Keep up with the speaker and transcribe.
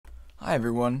Hi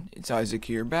everyone, it's Isaac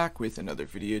here, back with another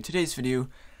video. Today's video,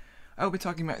 I will be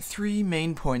talking about 3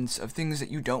 main points of things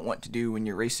that you don't want to do when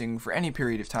you're racing for any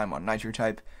period of time on Nitro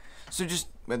Type. So just,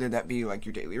 whether that be like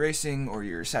your daily racing, or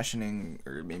your sessioning,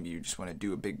 or maybe you just want to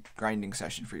do a big grinding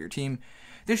session for your team,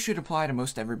 this should apply to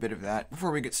most every bit of that.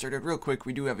 Before we get started, real quick,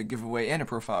 we do have a giveaway and a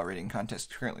profile rating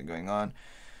contest currently going on.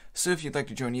 So if you'd like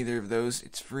to join either of those,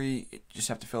 it's free. You just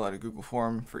have to fill out a Google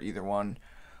form for either one.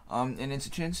 And it's a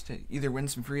chance to either win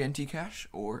some free NT cash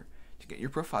or to get your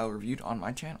profile reviewed on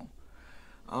my channel.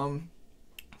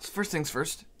 First things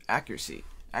first, accuracy.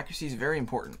 Accuracy is very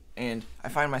important, and I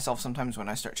find myself sometimes when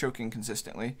I start choking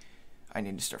consistently, I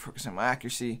need to start focusing on my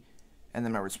accuracy, and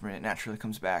then my words per minute naturally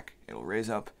comes back, it'll raise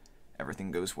up, everything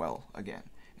goes well again.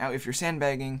 Now, if you're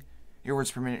sandbagging, your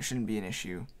words per minute shouldn't be an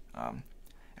issue.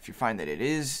 If you find that it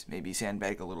is, maybe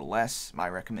sandbag a little less. My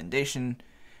recommendation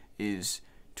is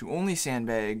to only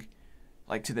sandbag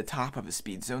like to the top of a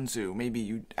speed zone, so maybe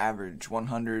you average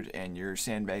 100 and you're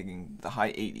sandbagging the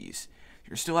high 80s. If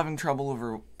you're still having trouble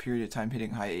over a period of time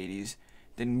hitting high 80s,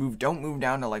 then don't move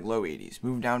down to like low 80s,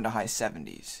 move down to high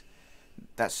 70s.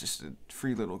 That's just a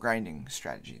free little grinding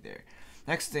strategy there.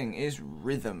 Next thing is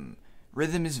rhythm.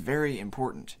 Rhythm is very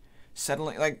important.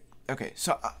 Settling, like, okay,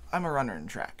 so I'm a runner in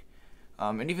track,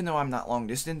 and even though I'm not long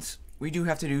distance, we do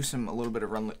have to do a little bit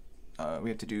of we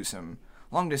have to do some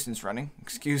long distance running.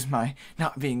 Excuse my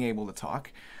not being able to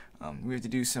talk. We have to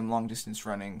do some long distance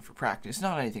running for practice.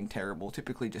 Not anything terrible,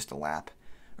 typically just a lap,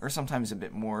 or sometimes a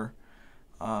bit more.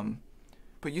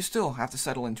 But you still have to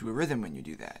settle into a rhythm when you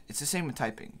do that. It's the same with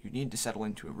typing. You need to settle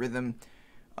into a rhythm.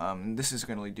 This is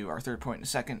going to lead to our third point in a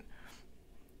second.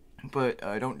 But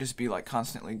don't just be like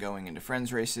constantly going into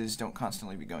friends races. Don't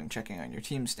constantly be checking on your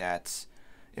team stats.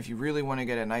 If you really want to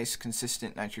get a nice,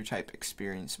 consistent Nitro Type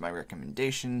experience, my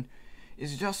recommendation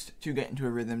is just to get into a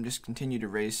rhythm, just continue to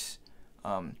race.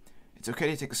 It's okay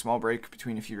to take a small break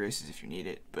between a few races if you need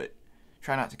it, but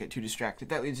try not to get too distracted.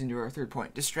 That leads into our third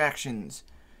point, distractions.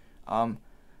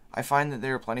 I find that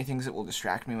there are plenty of things that will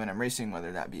distract me when I'm racing,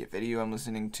 whether that be a video I'm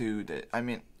listening to.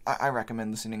 I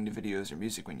recommend listening to videos or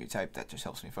music when you type. That just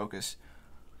helps me focus.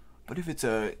 But if it's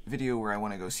a video where I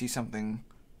want to go see something,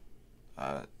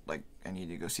 like I need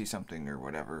to go see something or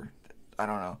whatever, I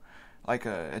don't know, like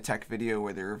a tech video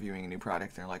where they're reviewing a new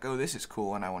product, they're like, oh, this is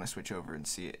cool, and I want to switch over and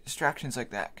see it. Distractions like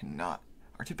that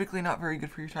are typically not very good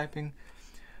for your typing.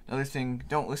 Another thing,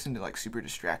 don't listen to like super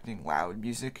distracting loud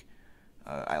music.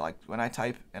 When I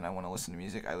type and I want to listen to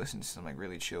music, I listen to some like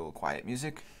really chill, quiet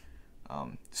music,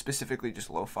 specifically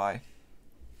just lo-fi.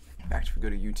 In fact, if we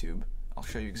go to YouTube, I'll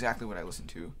show you exactly what I listen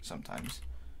to sometimes.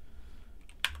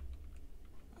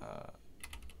 If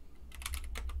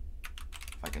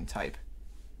I can type.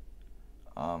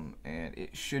 And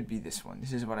it should be this one.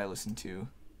 This is what I listen to.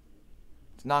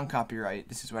 It's non-copyright.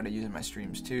 This is what I use in my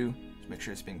streams too. To make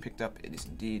sure it's being picked up. It is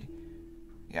indeed.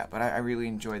 Yeah, but I really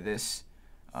enjoy this.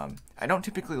 I don't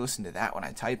typically listen to that when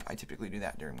I type. I typically do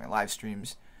that during my live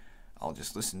streams. I'll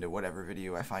just listen to whatever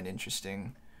video I find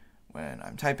interesting when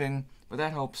I'm typing. But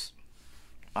that helps.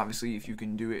 Obviously, if you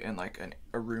can do it in like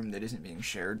a room that isn't being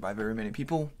shared by very many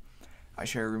people. I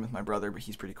share a room with my brother, but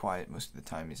he's pretty quiet most of the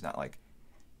time. He's not like,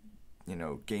 you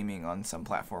know, gaming on some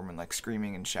platform and like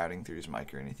screaming and shouting through his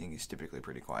mic or anything. He's typically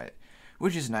pretty quiet,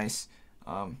 which is nice,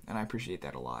 and I appreciate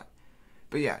that a lot.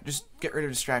 But yeah, just get rid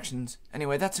of distractions.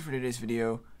 Anyway, that's it for today's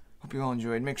video. Hope you all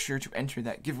enjoyed. Make sure to enter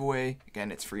that giveaway.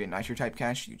 Again, it's free in Nitro Type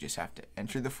Cash. You just have to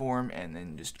enter the form and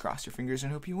then just cross your fingers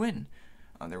and hope you win.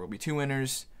 There will be 2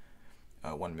 winners,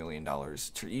 $1 million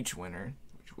to each winner,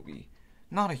 which will be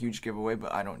not a huge giveaway,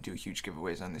 but I don't do huge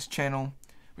giveaways on this channel.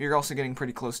 We are also getting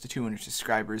pretty close to 200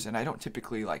 subscribers, and I don't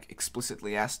typically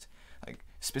specifically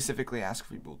ask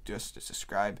for people just to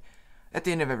subscribe. At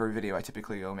the end of every video, I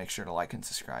typically go make sure to like and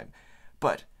subscribe.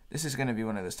 But this is going to be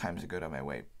one of those times to go out of my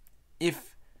way.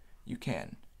 If you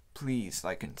can, please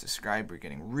like and subscribe. We're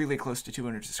getting really close to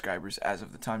 200 subscribers as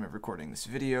of the time of recording this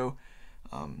video.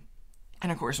 And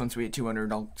of course, once we hit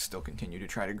 200, I'll still continue to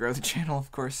try to grow the channel,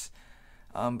 of course.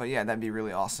 But yeah, that'd be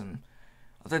really awesome.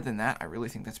 Other than that, I really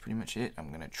think that's pretty much it. I'm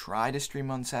going to try to stream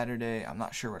on Saturday. I'm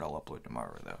not sure what I'll upload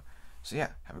tomorrow, though. So yeah,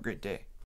 have a great day.